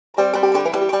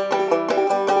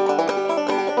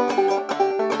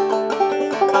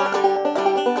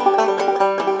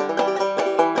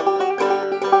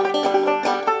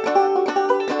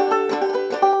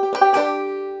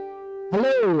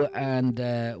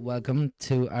welcome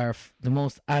to the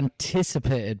most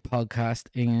anticipated podcast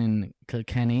in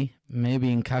Kilkenny,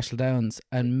 maybe in Castlедowns,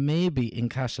 and maybe in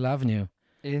Cashel Avenue.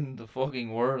 In the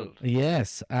fucking world.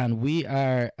 Yes, and we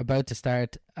are about to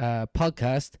start a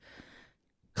podcast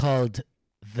called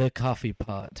The Coffee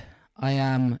Pod. I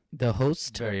am the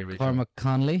host, Cormac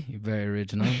Connolly. Very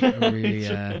original,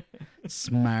 really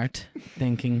smart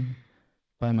thinking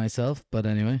by myself. But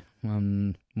anyway,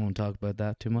 won't talk about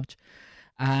that too much.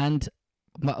 And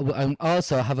I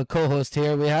also have a co-host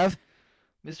here. We have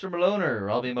Mr. Maloner.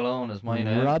 Robbie Malone is my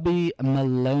name. Robbie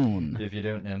Malone. If you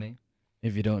don't know me.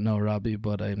 If you don't know Robbie,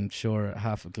 but I'm sure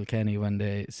half of Kilkenny, when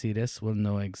they see this, will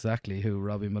know exactly who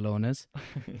Robbie Malone is,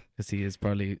 because he has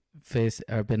probably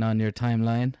been on your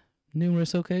timeline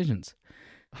numerous occasions.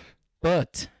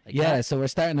 But so we're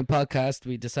starting a podcast.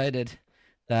 We decided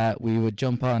that we would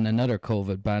jump on another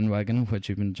COVID bandwagon, which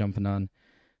we've been jumping on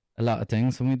a lot of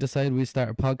things, and we decided we'd start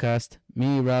a podcast.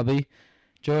 Me, Robbie,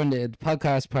 during the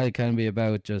podcast probably kind of be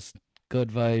about just good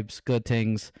vibes, good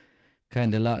things.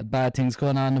 Kind of a lot of bad things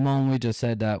going on at the moment. We just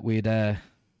said that we'd have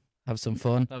some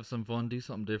fun. Have some fun, do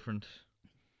something different.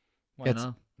 Why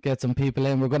not? Get some people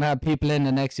in. We're going to have people in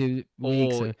the next few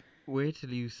weeks. Wait till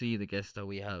you see the guests that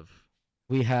we have.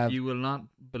 You will not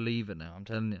believe it now, I'm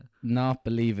telling you. Not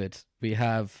believe it. We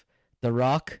have The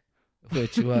Rock,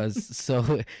 which was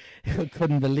so... I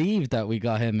couldn't believe that we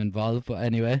got him involved, but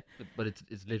anyway. But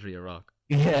it's literally a rock.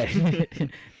 Yeah,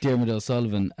 Dermot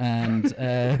O'Sullivan, and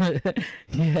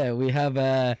we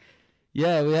have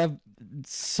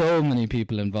so many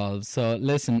people involved. So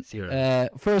listen,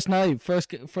 first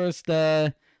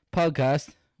podcast,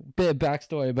 bit of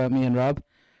backstory about me and Rob,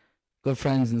 good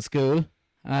friends in school,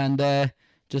 and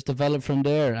just developed from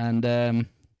there. And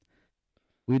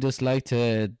we just like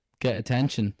to get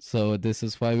attention, so this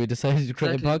is why we decided to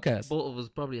create a podcast. Both of us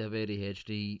probably have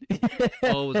ADHD.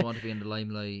 Always want to be in the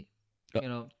limelight. You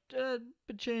know,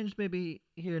 but changed maybe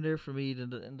here and there for me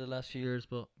in the last few years,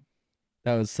 but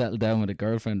that was settle down with a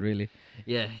girlfriend, really.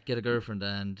 Yeah, get a girlfriend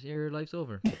and your life's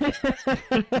over.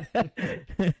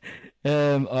 I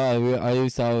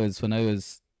used to always, when I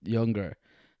was younger,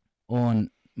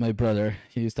 my brother,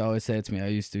 he used to always say to me, I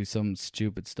used to do some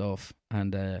stupid stuff,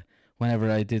 and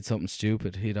whenever I did something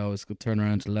stupid, he'd always turn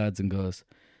around to the lads and goes,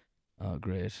 "Oh,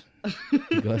 great."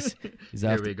 He goes,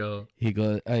 here we go. He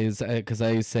goes, because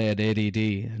I used to say I had ADD,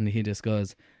 and he just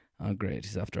goes, "Oh, great,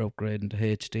 he's after upgrading to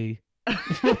HD."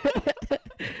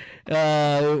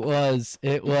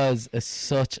 It was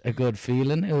such a good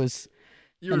feeling. It was,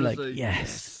 you were like,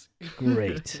 yes,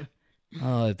 great.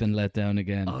 Oh, I've been let down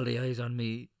again. All the eyes on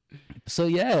me. So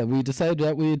yeah, we decided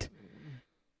that we'd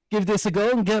give this a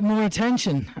go and get more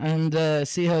attention and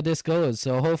see how this goes.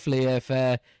 So hopefully,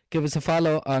 give us a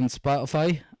follow on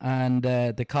Spotify and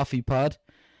the Coffee Pod,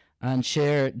 and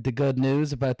share the good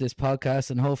news about this podcast,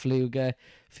 and hopefully we'll get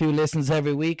a few listens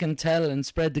every week and tell and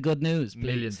spread the good news. Please.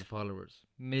 Millions of followers.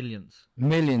 Millions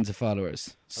of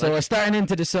followers. So we're starting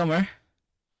into the summer.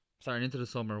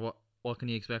 What can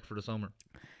you expect for the summer?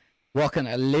 What can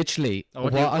what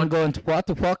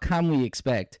can we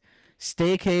expect?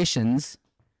 Staycations.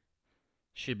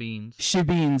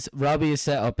 Shebeens. Robbie has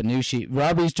set up a new sheet.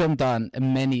 Robbie's jumped on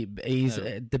he's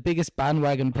the biggest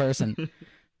bandwagon person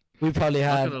we probably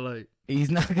have. He's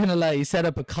not gonna lie. He set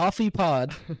up a coffee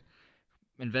pod.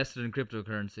 Invested in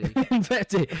cryptocurrency.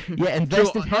 invested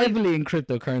heavily in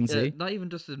cryptocurrency. Yeah, not even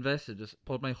just invested, just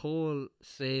put my whole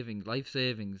life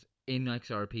savings in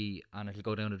XRP, and it'll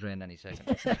go down the drain any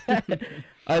second.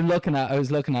 I was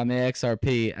looking at my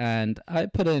XRP, and I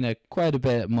put in quite a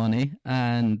bit of money,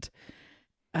 and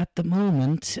at the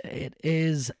moment, it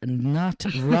is not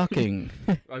rocking.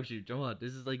 Actually, you know what?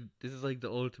 This is like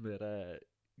the ultimate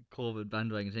COVID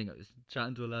bandwagon thing. I was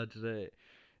chatting to a lad today.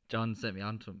 John sent me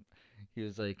onto him. He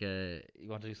was like, "You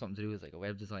want to do something to do with like a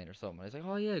web design or something?" I was like,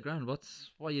 "Oh yeah, grand. What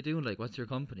are you doing? Like, what's your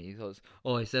company?" He goes,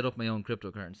 "Oh, I set up my own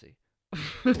cryptocurrency."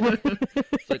 It's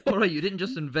like, all right, you didn't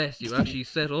just invest, you actually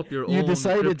set up your own. You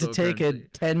decided to take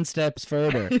it 10 steps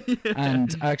further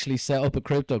and actually set up a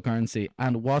cryptocurrency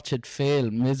and watch it fail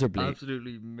miserably.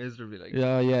 Absolutely miserably. Like,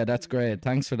 yeah, that's great.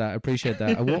 Thanks for that. I appreciate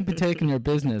that. I won't be taking your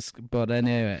business, but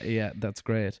anyway, yeah, that's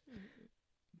great.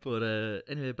 But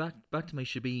anyway, back to my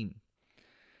shebeen.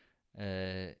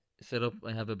 Set up,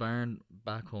 I have a barn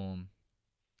back home,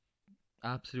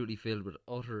 absolutely filled with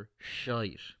utter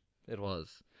shite. It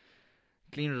was.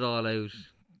 Cleaned it all out,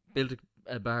 built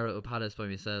a bar out of pallets by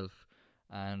myself,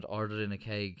 and ordered in a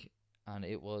keg, and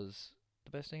it was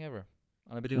the best thing ever.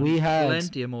 And I've been doing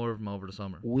plenty more of them over the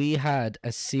summer. We had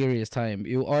a serious time.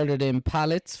 You ordered in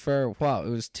pallets for what? It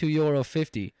was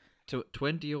 €2.50. To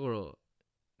 €20,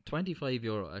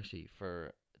 €25 actually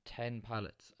for 10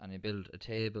 pallets, and he built a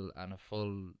table and a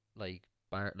full like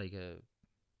bar, like a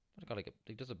what do you call it,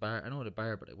 like just a bar. I know the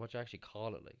bar, but like, what do you actually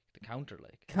call it? Like the counter,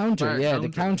 like Counter, bar, yeah, counter.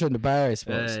 the counter in the bar, I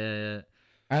suppose. Yeah.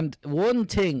 And one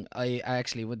thing I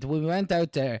actually, when we went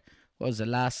out there, what was it,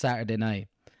 last Saturday night,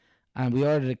 and we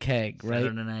ordered a keg, right?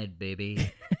 Saturday night,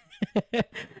 baby.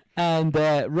 And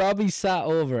Robbie sat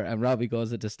over, and Robbie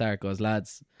goes at the start, goes,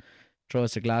 lads, throw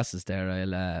us your glasses there,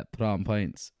 I'll put on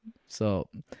pints. So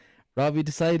Robbie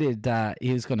decided that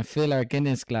he was going to fill our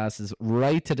Guinness glasses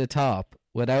right to the top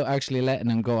without actually letting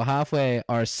them go halfway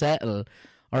or settle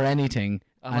or anything,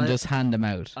 and just hand them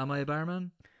out. Am I a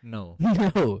barman? No.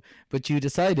 No, but you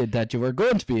decided that you were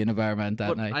going to be in a barman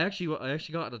that night. I actually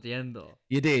got it at the end though.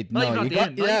 You did. Not No, even you at the got.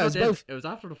 end. Yeah, it was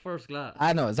after the first glass.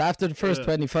 I know. It was after the first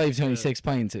 26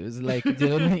 pints. It was like, do you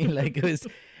know what I mean? Like it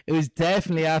was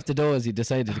definitely after those you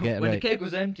decided to get it when right. the keg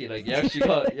was empty, like you actually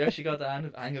got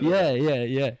the hang of it.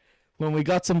 Yeah. When we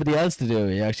got somebody else to do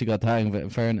it, you actually got the hang of it. In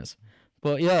fairness,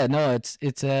 but yeah, no,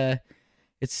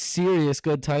 it's serious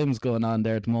good times going on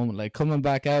there at the moment. Like coming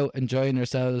back out, enjoying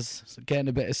ourselves, getting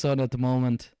a bit of sun at the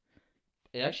moment.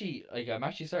 It actually, like, I'm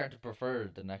actually starting to prefer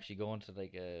than actually going to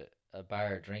like a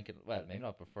bar drinking. Well, maybe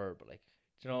not prefer, but like,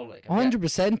 you know, like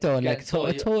 100% though. Like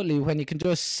totally, when you can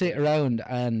just sit around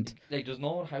and like, there's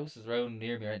no houses around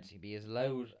near me or anything. Be as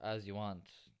loud as you want.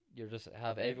 You just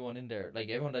have everyone in there, like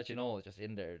everyone that you know is just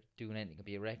in there doing anything. Can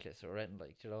be reckless or anything,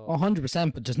 like, you know.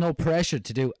 100%, but there's no pressure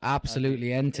to do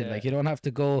absolutely anything. Like you don't have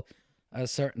to go a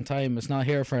certain time. It's not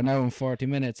here for an hour and 40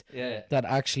 minutes. Yeah. That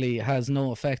actually has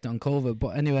no effect on COVID.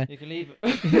 But anyway, you can leave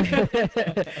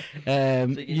it.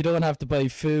 You don't have to buy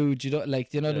food. You don't,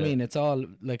 like, you know what I mean? It's all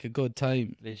like a good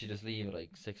time. Literally just leave at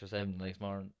like 6 or 7 the next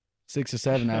morning. 6 or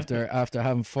 7 after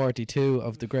having 42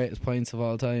 of the greatest pints of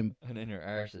all time. And then your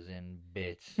arse is in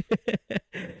bits.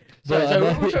 So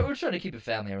we're trying to keep a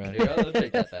family around here. I'll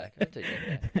take that back.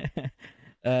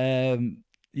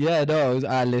 Yeah, no,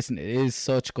 listen, it is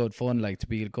such good fun, like, to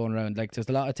be going around. Like, there's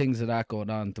a lot of things of that going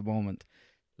on at the moment.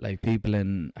 Like, people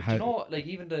in... You know, like,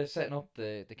 even the setting up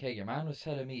the keg, your man was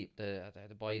telling me to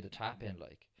buy the tap in,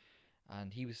 like,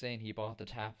 and he was saying he bought the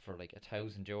tap for, like,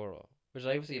 €1,000. Which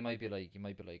obviously you might be like,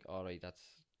 all right, that's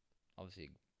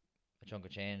obviously a chunk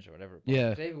of change or whatever. But yeah.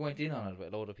 If they went in on it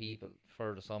with a load of people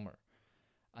for the summer,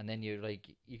 and then you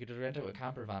could just rent out a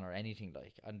camper van or anything,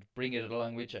 like, and bring it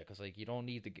along with you, because like you don't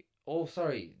need the. Oh,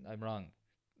 sorry, I'm wrong.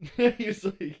 He's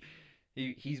like,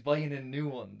 he's buying in new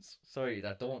ones. Sorry,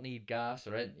 that don't need gas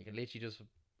or anything. You can literally just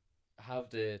have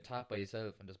the tap by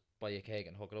yourself and just buy a keg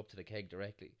and hook it up to the keg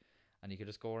directly, and you could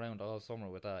just go around all summer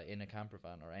with that in a camper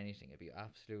van or anything. It'd be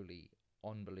absolutely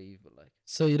unbelievable, like.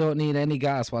 So you don't need any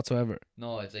gas whatsoever?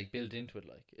 No, it's like built into it,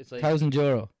 like. It's like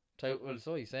 €1,000. Well,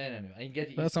 so he's saying anyway. And you can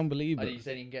get, that's unbelievable. And he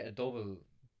said you can get a double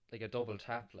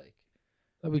tap, like.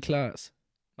 That'd be class.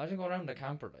 Imagine going around the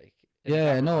camper, like.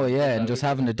 Yeah, no, yeah, and just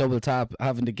having a double tap,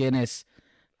 having the Guinness,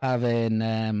 having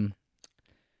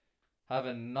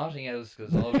nothing else,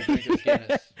 because all we drink is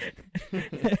Guinness.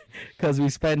 Because we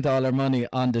spent all our money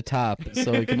on the tap,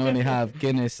 so we can only have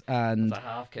Guinness and a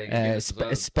half keg Guinness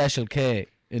a special K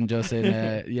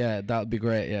yeah, that'd be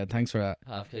great. Yeah, thanks for that.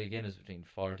 Half keg Guinness between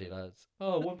 40 lads.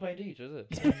 Oh, 1 pint each, is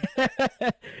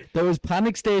it? There was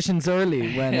panic stations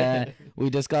early when we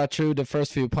just got through the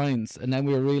first few pints, and then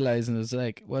we were realising it was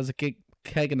like, was a keg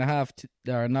and a half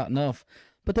or not enough?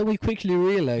 But then we quickly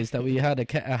realised that we had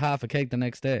a half a keg the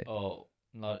next day. Oh,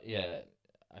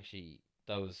 actually,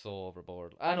 that was so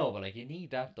overboard. I know, but like you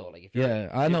need that though. Like,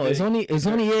 I know. It's only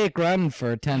 $8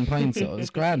 for 10 pints, so it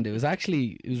was grand. It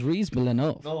was reasonable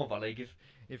enough. No, but like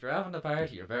if you're having a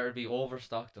party, you better be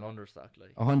overstocked and understocked,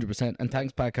 like. 100%. And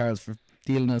thanks, Pat Carls, for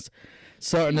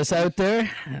sorting us out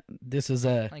there. This is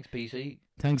thanks PC.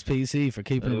 Thanks PC for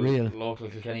keeping it real. Local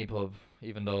Kilkenny pub,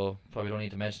 even though probably don't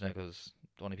need to mention it because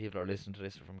the only people who are listening to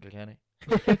this are from Kilkenny.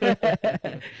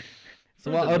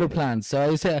 So what other plans? So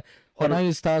I say when I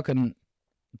was talking,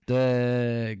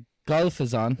 the golf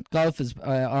is on. Golf is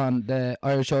on the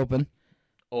Irish Open.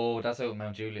 Oh, that's out in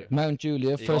Mount Julia. Mount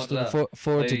Julia, 1st to the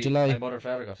 4th of July. My mother and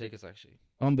father got tickets, actually.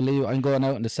 Unbelievable. I'm going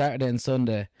out on the Saturday and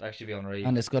Sunday. It'll actually be unreal.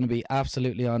 And it's going to be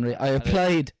absolutely unreal. I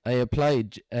applied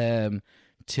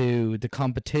to the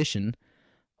competition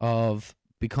of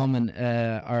becoming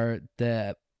a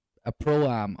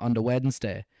pro-am on the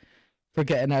Wednesday for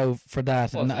getting out for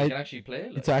that. Well, and so you can actually play?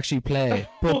 Like? To actually play.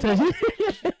 But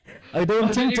I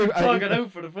don't think they're talking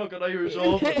out for the fucking Irish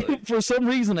Open. Like. For some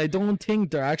reason, I don't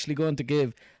think they're actually going to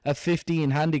give a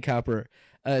 15 handicapper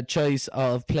a choice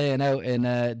of playing out in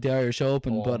the Irish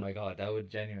Open. Oh but my god, that would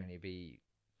genuinely be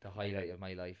the highlight of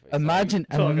my life. Imagine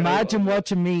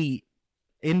watching me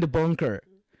in the bunker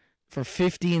for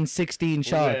 15, 16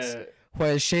 shots.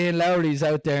 While Shane Lowry's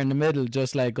out there in the middle,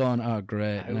 just like going, "Oh,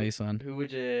 great, nice one." Who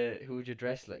would you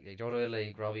dress like? Like, don't know,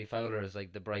 like Robbie Fowler is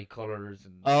like the bright colours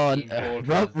and.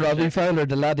 Robbie Fowler,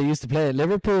 the lad who used to play at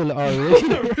Liverpool, or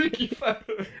Ricky Fowler.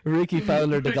 Ricky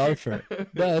Fowler, the golfer.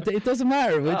 No, it doesn't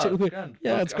matter. Grand.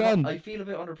 Yeah, Look, it's grand. I feel a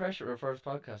bit under pressure for our first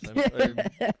podcast. Do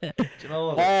you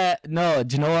know what? No,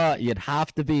 do you know what? You'd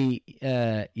have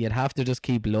to just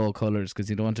keep low colours because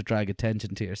you don't want to drag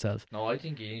attention to yourself. No, I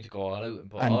think you need to go all out and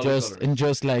put and all just the colours. and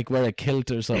just like wear a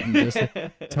kilt or something, just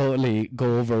totally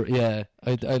go over. Yeah,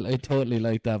 I totally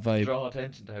like that vibe. Draw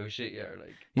attention to how shit you are,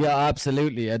 like. Yeah,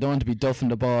 absolutely. I don't want to be duffing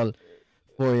the ball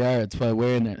 4 yards while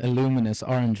wearing a luminous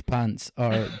orange pants,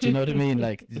 or do you know what I mean?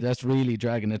 Like, that's really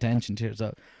dragging attention to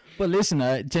yourself. But listen,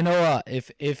 do you know what?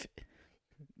 If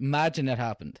imagine it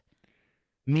happened,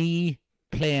 me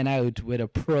playing out with a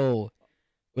pro,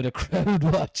 with a crowd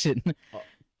watching.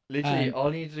 Literally,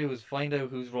 all you need to do is find out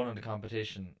who's running the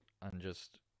competition and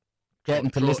just get them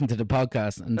to listen to the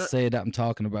podcast and say that I'm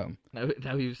talking about them.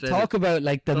 Now you've said talk about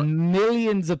like the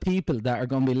millions of people that are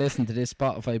going to be listening to this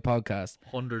Spotify podcast.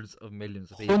 Hundreds of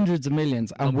millions of people. Hundreds of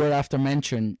millions, and we're after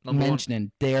mentioning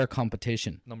their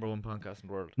competition. Number one podcast in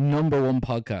the world. Number one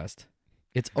podcast.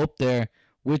 It's up there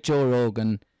with Joe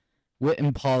Rogan, with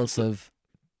Impulsive.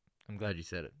 I'm glad you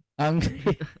said it. I'm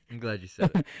glad you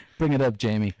said it. Bring it up,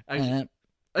 Jamie. Jamie,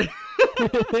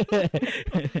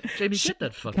 get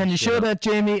that fucking Can you show up. that,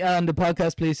 Jamie, on the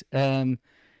podcast, please? Yeah.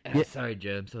 Sorry,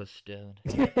 Joe, I'm so stoned.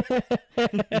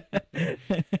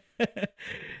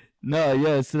 No,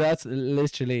 yeah, so that's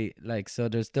literally like, so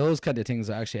there's those kind of things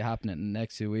that are actually happening in the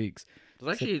next few weeks.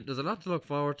 There's a lot to look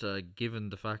forward to, given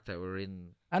the fact that we're in.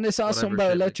 And I saw something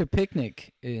about Electric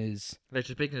Picnic is.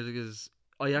 Electric Picnic is.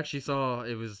 I actually saw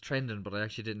it was trending, but I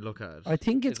actually didn't look at it. I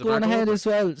think it's going ahead as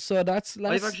well. So that's.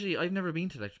 I've never been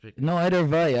to Electric Picnic. No, either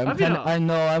have I. I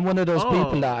know I'm one of those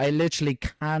people that I literally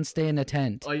can't stay in a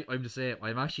tent. I'm the same.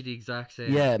 I'm actually the exact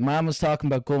same. Yeah, Mom was talking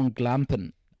about going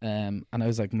glamping, and I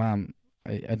was like, Mom,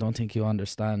 I don't think you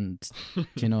understand.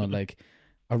 You know, like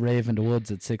a rave in the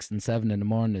woods at 6 and 7 in the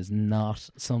morning is not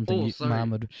something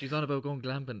Mom would. She's on about going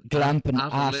glamping. Glamping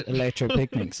at Electric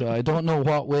Picnic. So I don't know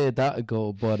what way that would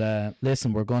go, but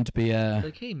listen, we're going to be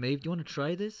like, hey, Maeve, do you want to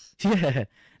try this? Yeah,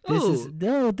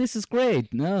 this is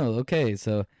great. No, okay,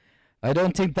 so I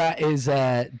don't think that is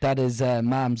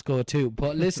Mom's go-to.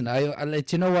 But listen, I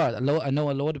let you know what, I know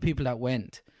a lot of people that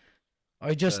went.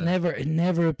 It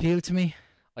never appealed to me.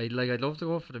 I'd love to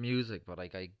go for the music, but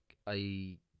like I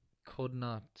could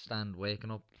not stand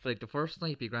waking up. Like, the first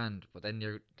night be grand, but then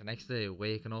the next day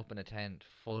waking up in a tent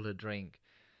full of drink,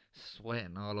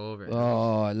 sweating all over.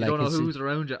 Oh, you don't know who's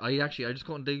around you. I just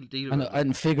couldn't deal with it.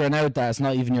 And figuring out that it's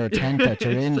not even your tent that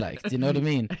you're in. Like, do you know what I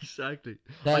mean? Exactly.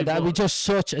 That'd be just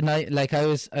such a night. Like,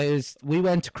 we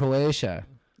went to Croatia.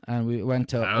 And we went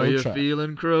to How you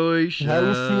feeling, Croatia? How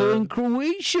you feeling,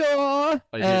 Croatia?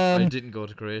 I didn't go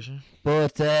to Croatia.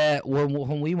 But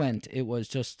when we went, it was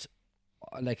just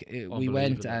like we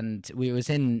went and we was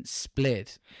in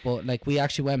Split, but like we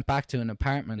actually went back to an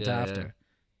apartment after. Yeah.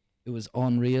 It was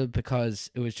unreal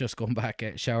because it was just going back,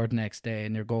 get showered next day,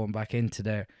 and you're going back into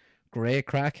there. Great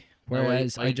crack.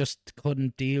 Whereas I just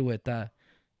couldn't deal with that.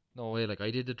 No way. Like,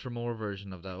 I did the Tremor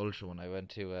version of that Ultra when I went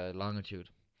to Longitude.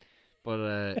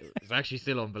 But it's actually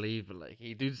still unbelievable. Like,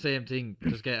 you do the same thing,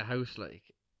 just get a house, like,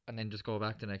 and then just go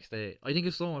back the next day. I think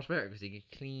it's so much better because you get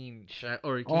clean shower.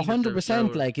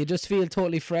 100%. Like, you just feel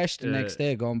totally fresh the next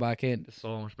day going back in. It's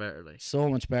so much better. Like, so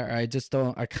much better. I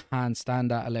can't stand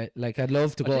that. Like, I'd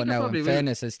love to go now. In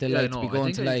fairness, I still like to be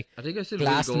going to like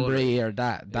Glastonbury or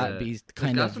that. That'd be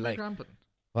kind of like. Camping?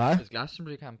 What? Is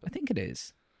Glastonbury camping? I think it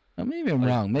is. Well, maybe I'm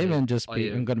wrong. Maybe I'm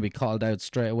going to be called out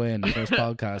straight away in the first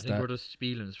podcast. I think we're just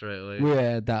spieling straight away.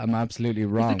 Yeah, that I'm absolutely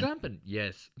wrong. Is it glamping?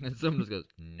 Yes. And someone just goes,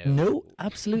 no. No,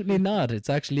 absolutely not. It's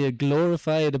actually a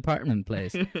glorified apartment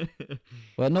place.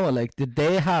 Well, no, like,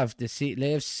 they have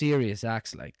serious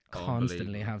acts, like,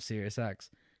 constantly have serious acts.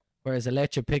 Whereas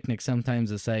Electric Picnic,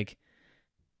 sometimes it's like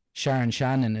Sharon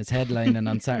Shannon is headlining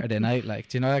on Saturday night, like,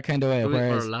 do you know that kind of way?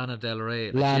 Whereas Lana Del Rey,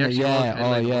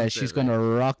 she's gonna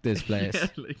rock this place. Yeah,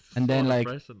 like, and then like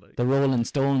the Rolling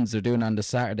Stones are doing on the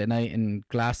Saturday night in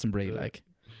Glastonbury, like.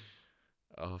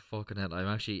 Oh fucking hell! I'm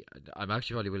actually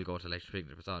probably will go to Electric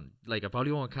Picnic if it's on. Like, I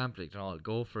probably won't camp, like, I'll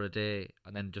go for a day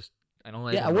and then just.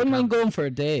 I wouldn't mind going for a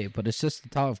day, but it's just the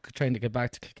thought of trying to get back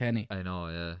to Kilkenny. I know,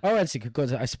 yeah. Or else you could go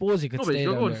to. I suppose you could stay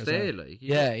down there. No, stay, like.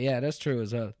 Yeah, that's true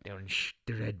as well. Down in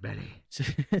the Red Belly.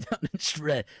 Down in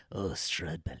Stred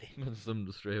Belly. Some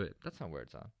to stray away. That's not where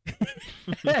it's on.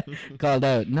 Called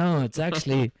out. No, it's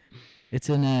actually, it's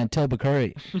in Toba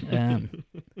Curry.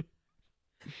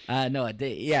 No,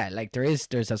 yeah, like there's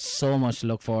so much to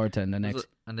look forward to in the next.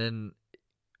 And then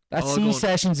that all C going-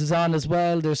 sessions is on as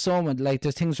well. There's so much, like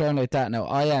there's things around like that now.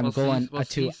 I am What's going what's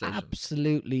to C-session?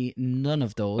 absolutely none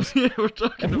of those. We're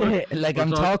talking about Like we're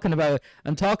I'm talk-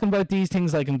 talking about these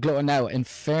things like I'm glowing now. In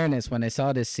fairness, when I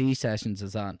saw this C sessions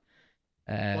is on,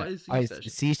 What is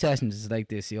C-sessions? C sessions is like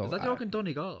this. Yo, Is that talking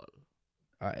Donegal?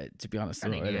 to be honest,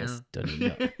 no, it Donegal. is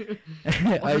Donegal.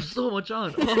 Oh, there's so much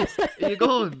on. Oh, are you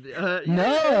going?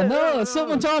 No,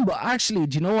 someone's on. But actually,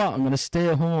 do you know what? I'm gonna stay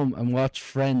at home and watch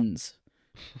Friends.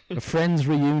 A Friends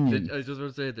reunion. I was just about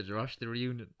to say, did you watch the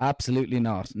reunion? Absolutely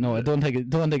not. No, I don't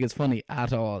think it's funny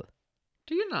at all.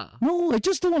 Do you not? No, I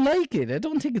just don't like it. I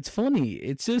don't think it's funny.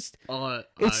 It's just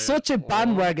it's such a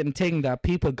bandwagon thing that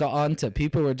people got onto.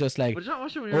 People were just like, But did you not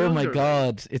watch it when you were "Oh my younger?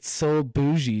 god, it's so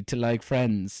bougie to like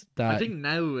Friends." That I think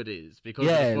now it is because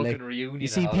Yeah, of the like, fucking reunion. you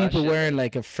see and all that people shit. wearing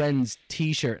like a Friends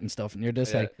T-shirt and stuff, and you're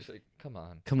just like, it's like, come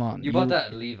on. "Come on, You bought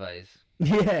that at Levi's.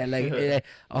 Yeah, like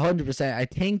 100%. I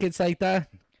think it's like that.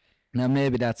 Now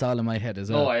maybe that's all in my head as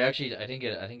well. Oh, I think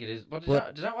it is. But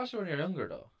did I watch it when you were younger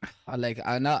though? I'm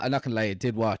not gonna lie. I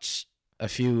did watch a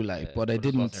few, like, Yeah, but I but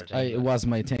it wasn't didn't. your thing, It like. wasn't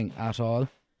my thing at all.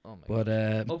 Oh my But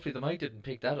god. Hopefully the mic didn't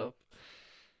pick that up.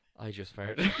 I just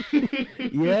farted.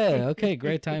 yeah, okay,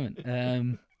 great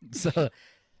timing. So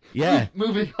yeah,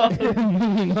 Moving on.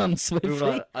 moving on swiftly. Moving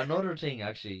on. Another thing,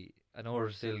 actually, I know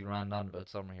we're still ran on about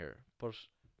summer here, but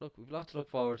look, we've a lot to look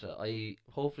forward to.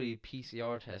 Hopefully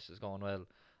PCR test is going well.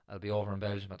 I'll be over in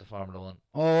Belgium at the Formula 1.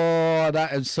 Oh,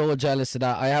 that I'm so jealous of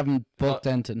that. I haven't booked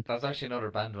anything. That's actually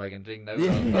another bandwagon thing now.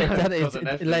 Yeah, that is Because of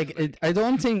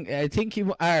Netflix, like. I think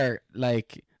you are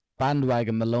like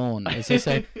Bandwaggon Malone. It's just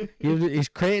like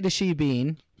you've created a She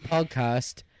Bean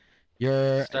podcast.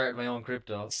 You're started my own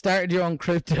crypto. started your own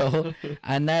crypto,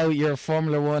 and now you're a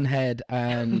Formula One head,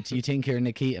 and you think you're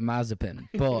Nikita Mazepin.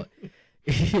 But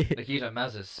Nikita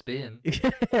Mazepin spin.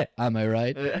 am I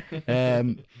right?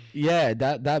 Yeah,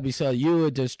 that'd be so. You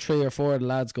would just 3 or 4 of the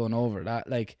lads going over that.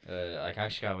 Like, I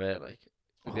actually can't wait. Like,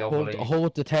 I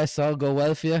hope the tests all go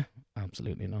well for you.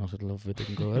 Absolutely not. I'd love if it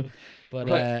didn't go well. But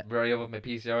where are you with my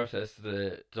PCR test to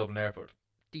the Dublin airport?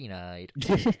 Denied.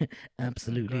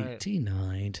 absolutely Right.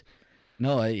 denied.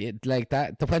 No, like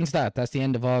that. When's that? That's the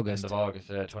end of August. End of August,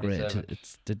 Great. 27th.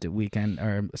 It's the weekend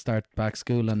or start back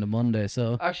school on the Monday.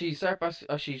 So Actually, sure,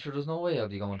 there's no way I'll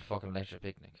be going to fucking Electric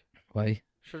Picnic. why?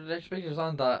 Sure, the Electric Picnic's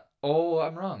on that. Oh,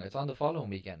 I'm wrong. It's on the following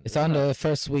weekend. It's isn't on it? the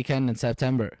first weekend in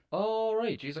September. Oh,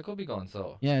 right. Jeez, I could be going,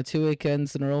 so. Yeah, 2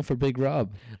 weekends in a row for Big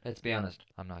Rob. Let's be honest.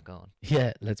 I'm not going.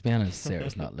 Yeah, let's be honest.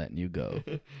 Sarah's not letting you go.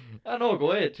 I know,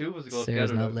 go ahead. Two of us go Sarah's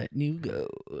together. not now. letting you go.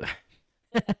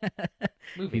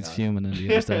 Moving He's on. fuming on the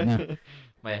other side now.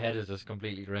 My head is just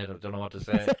completely red. I don't know what to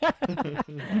say.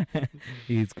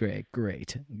 He's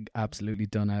great. Absolutely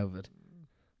done out of it.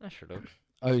 I sure do.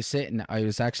 I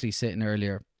was actually sitting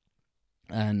earlier,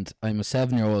 and I'm a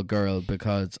 7-year-old girl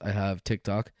because I have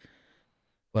TikTok,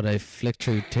 but I flicked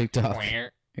through TikTok.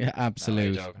 Yeah,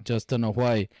 absolute. joking. Just don't know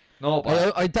why. No,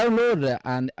 but I downloaded it,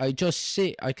 and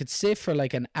I could sit for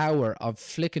like an hour of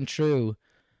flicking through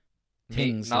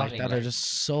things like that are just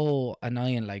so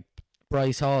annoying, like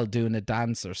Bryce Hall doing a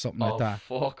dance or something like that.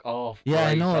 Fuck off. Yeah,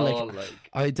 I Bryce know, like,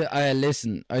 Hall, I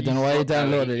listen. I don't know why I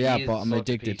downloaded it. Yeah, but I'm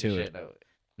addicted to it. Now.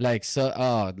 Like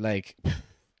so, like.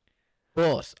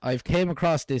 But I've came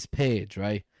across this page,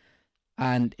 right,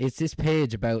 and it's this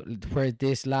page about where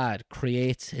this lad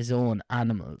creates his own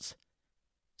animals.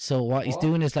 So what he's What?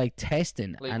 doing is like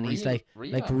testing, Like and he's real- like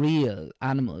real like animals? real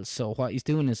animals. So what he's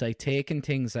doing is like taking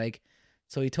things like.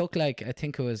 So he took like I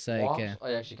think it was like. What?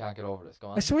 I actually can't get over this. Go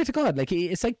on. I swear to God, like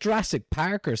it's like Jurassic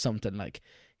Park or something. Like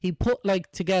he put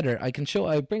like together. I can show.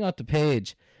 I bring out the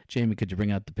page. Jamie, could you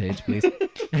bring out the page, please?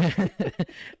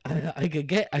 I could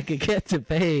get the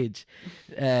page.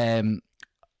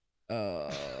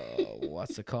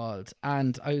 What's it called?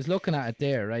 And I was looking at it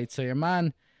there, right? So your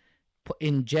man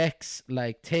injects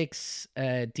like takes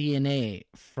DNA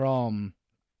from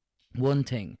one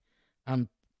thing and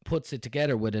puts it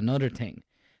together with another thing.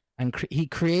 And he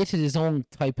created his own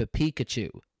type of Pikachu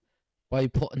by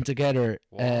putting together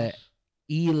What?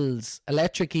 eels,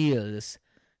 electric eels,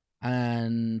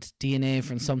 and DNA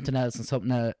from something else and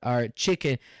something else, or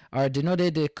chicken, or do you know they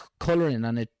did colouring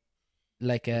on it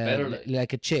like Better, a like-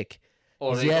 like a chick,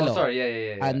 Oh, it's they- yellow. Oh, sorry.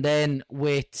 Yeah. and then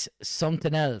with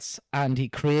something else, and he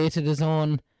created his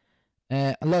own.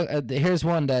 Look, here's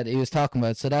one that he was talking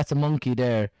about. So that's a monkey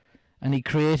there, and he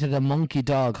created a monkey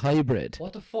dog hybrid.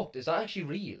 What the fuck? Is that actually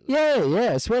real? Yeah,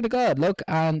 I swear to God. Look,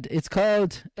 and it's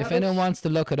called, if That anyone is- wants to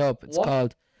look it up, it's What?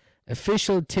 called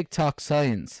Official TikTok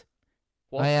Science.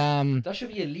 What? I That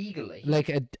should be illegal. like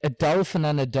a dolphin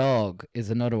and a dog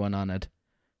is another one on it.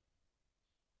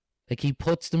 Like he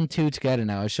puts them two together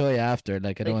now. I'll show you after.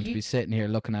 Like I don't want to be sitting here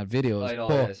looking at videos. I know.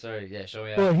 But, Yeah, sorry. Yeah, show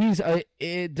me. but he's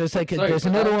there's like Sorry, there's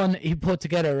another one he put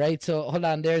together, right? So hold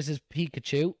on, there's his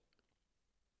Pikachu.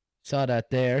 Saw that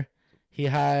there. He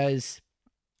has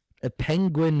a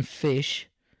penguin fish.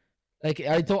 Like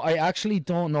I actually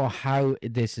don't know how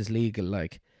this is legal.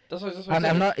 Like, that's what and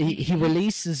I'm not. He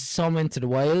releases some into the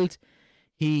wild.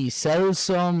 He sells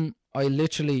some. I'm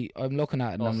looking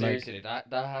at it and I'm seriously, like,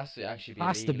 that has to actually be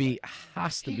has illegal.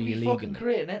 has to He be could illegal. fucking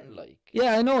creating anything like.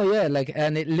 Yeah, I know. Yeah, like,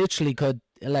 and it literally could.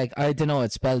 Like, I don't know.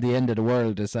 It spelled the end of the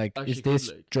world. It's like, Actually is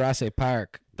this Jurassic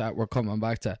Park that we're coming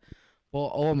back to?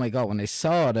 But oh my god, when I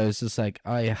saw it, I was just like,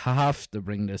 I have to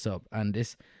bring this up, and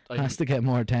this has to get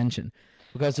more attention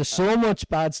because there's so much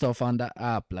bad stuff on that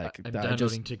app. Like I'm that I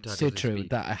just TikTok sit through.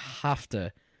 That I have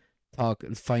to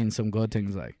find some good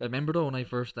things. Like, I remember though when I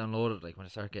first downloaded, like when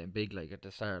it started getting big, like at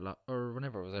the start or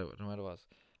whenever it was out, I don't know what it was.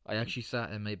 I actually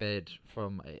sat in my bed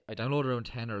I downloaded around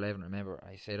 10 or 11. Remember,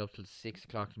 I stayed up till 6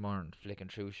 o'clock in the morning flicking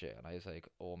through shit, and I was like,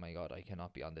 oh my god, I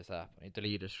cannot be on this app. And I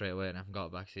deleted it straight away, and I haven't got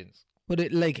it back since. But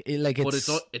it's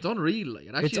unreal. Like,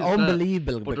 it actually it's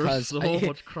unbelievable but because there's so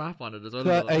much crap on it as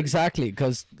well. Exactly,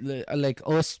 because like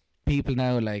us people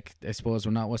now, like I suppose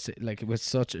we're not with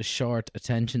such a short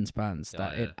attention spans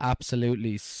that it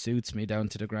absolutely suits me down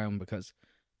to the ground because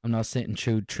I'm not sitting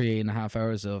through 3.5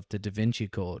 hours of the Da Vinci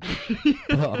Code,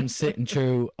 but I'm sitting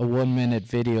through a 1 minute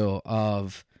video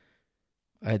of,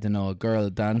 I don't know, a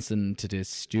girl dancing to this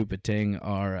stupid thing,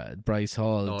 or Bryce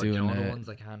Hall doing the ones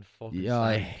I can't fucking stand.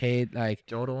 I hate, like,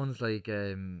 the other ones like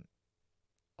it's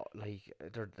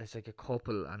like a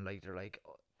couple and like they're like,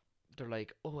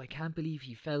 oh, I can't believe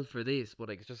he fell for this, but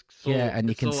like it's just so and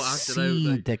you can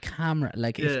see the camera,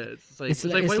 like, it's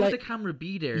like why would the camera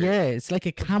be there? Yeah, it's like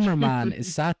a cameraman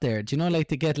is sat there. Do you know, like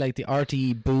they get like the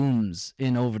RTE booms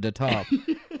in over the top,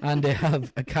 and they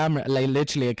have a camera, like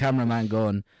literally a cameraman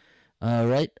going, all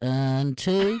right, and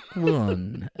take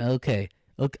one, okay,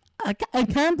 I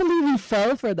can't believe he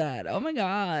fell for that. Oh my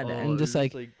god, and just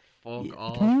like fuck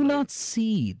off. Can you not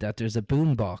see that there's a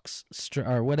boombox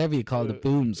or whatever you call the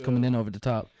booms coming in over the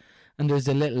top, and there's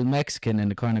a little Mexican in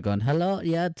the corner going, "Hello,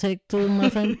 yeah, take two, my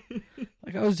friend."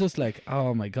 Like I was just like,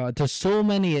 oh my god, there's so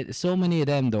many of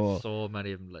them though. So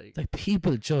many of them, like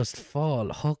people just fall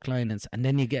hook, line, and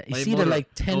then you see the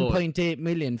like 10.8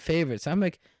 million favorites. I'm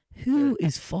like, who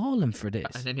is falling for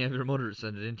this? And then you have your mother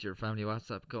send it into your family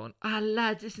WhatsApp going,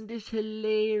 lads, isn't this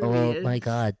hilarious? Oh my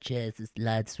god, Jesus,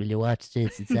 lads, will you watch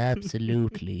this? It's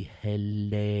absolutely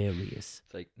hilarious.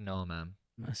 It's like, no, ma'am.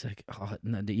 I was like, oh,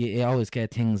 no, you always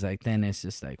get things like, then it's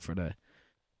just like for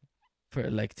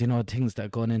like, you know, things that are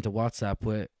going into WhatsApp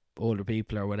with older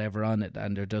people or whatever on it,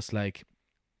 and they're just like,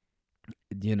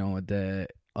 you know, the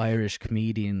Irish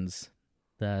comedians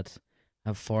that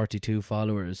have 42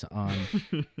 followers on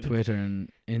Twitter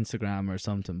and Instagram or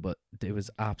something, but it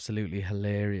was absolutely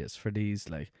hilarious for these,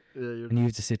 like, and you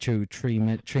have to sit through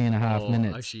 3.5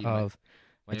 minutes actually, of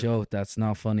a joke that's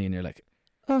not funny, and you're like,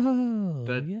 oh,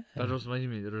 that yeah. just reminded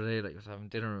me the other day, like I was having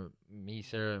dinner with me,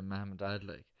 Sarah, and Mum and Dad,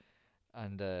 like,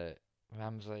 and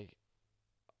Mum's like,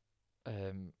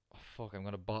 fuck, I'm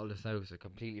gonna bottle this now because I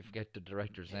completely forget the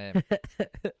director's name.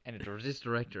 And there was this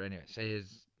director anyway, say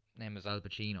his name is Al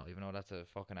Pacino, even though that's a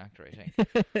fucking actor, I think.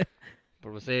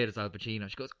 But we'll say it's Al Pacino.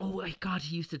 She goes, oh my god,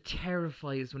 he used to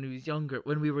terrify us when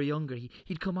we were younger.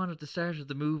 He'd come on at the start of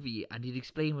the movie and he'd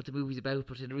explain what the movie's about,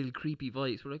 but in a really creepy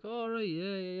voice. We're like, oh right,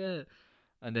 yeah.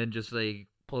 And then just like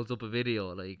pulls up a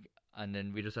video, like, and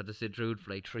then we just had to sit through it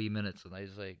for like 3 minutes, and I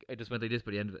just went like this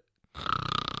by the end of it.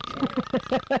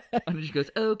 And then she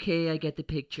goes, okay, I get the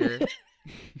picture.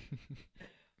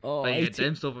 Oh, like,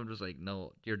 them stuff, I'm just like,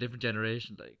 no, you're a different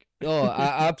generation, like. Oh,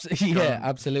 yeah,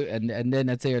 absolutely. And then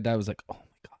I'd say her dad was like, oh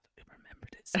my god, I remember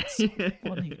this. It's so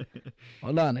funny.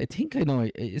 Hold on, I think I know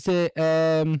it. It's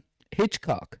a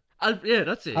Hitchcock. Yeah,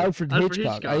 that's it. Alfred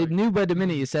Hitchcock. I knew by the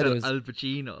minute you said it was Al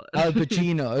Pacino. Al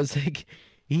Pacino. I was like,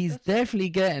 he's definitely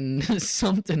getting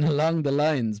something along the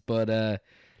lines, but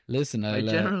listen, my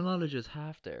general knowledge is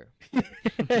half there.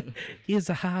 He has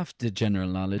a half the general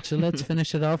knowledge, so let's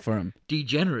finish it off for him.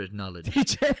 Degenerate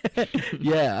knowledge.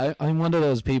 Yeah, I'm one of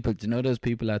those people. Do you know those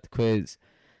people at the quiz?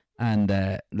 And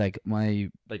like my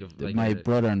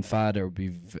brother and father would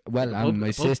be and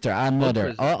my sister and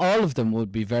mother, all of them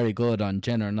would be very good on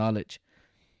general knowledge.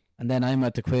 And then I'm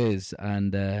at the quiz,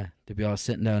 and they'd be all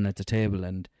sitting down at the table,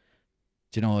 and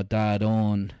you know, Dad,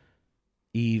 Owen,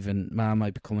 Eve, and Mum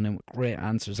might be coming in with great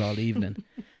answers all evening,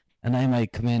 and I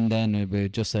might come in then and be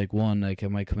just like one, like I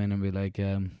might come in and be like,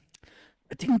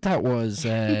 I think that was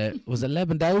it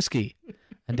Lewandowski,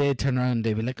 and they'd turn around and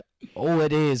they'd be like, "Oh,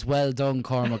 it is well done,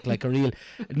 Cormac." Like a real,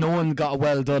 no one got a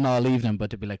well done all evening, but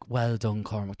they'd be like, "Well done,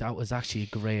 Cormac. That was actually a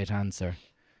great answer."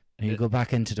 And you go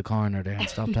back into the corner there and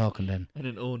stop talking. Then And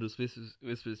then Owen just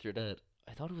whispers to your dad,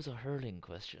 "I thought it was a hurling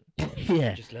question."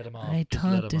 yeah, Just let him off. I just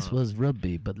let thought him this off. was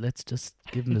rugby, but let's just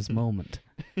give him his moment.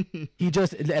 He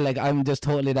just like I'm just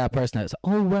totally that person that's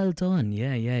oh well done,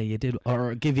 yeah, you did,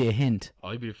 or give you a hint.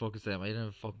 I'd be the fucking same. I didn't have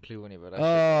a fucking clue any about that.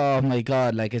 Oh my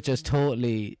god, like it's just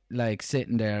totally like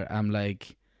sitting there. I'm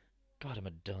like, God, I'm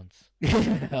a dunce.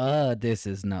 oh, this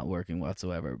is not working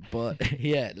whatsoever. But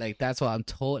yeah, like that's what I'm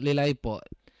totally like. But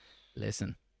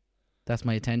listen, that's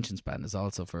my attention span is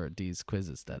also for these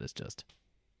quizzes. That is just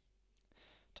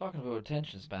Talking about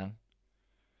attention span,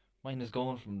 mine is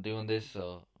going from doing this,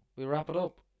 so we'll wrap it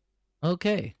up.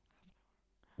 okay.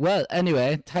 Well,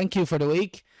 anyway, thank you for the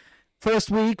week. First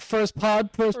week, first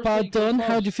pod done.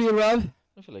 How'd you feel, Rob?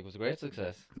 I feel like it was a great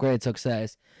success. Great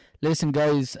success. Listen,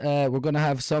 guys, we're going to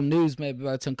have some news maybe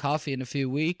about some coffee in a few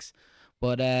weeks.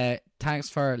 But thanks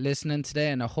for listening today,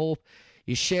 and I hope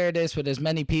you share this with as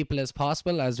many people as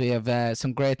possible as we have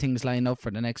some great things lined up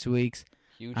for the next few weeks.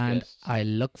 Huge And guests. I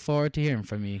look forward to hearing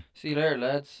from you. See you later,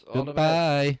 lads. All the best.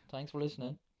 Goodbye. Thanks for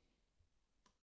listening.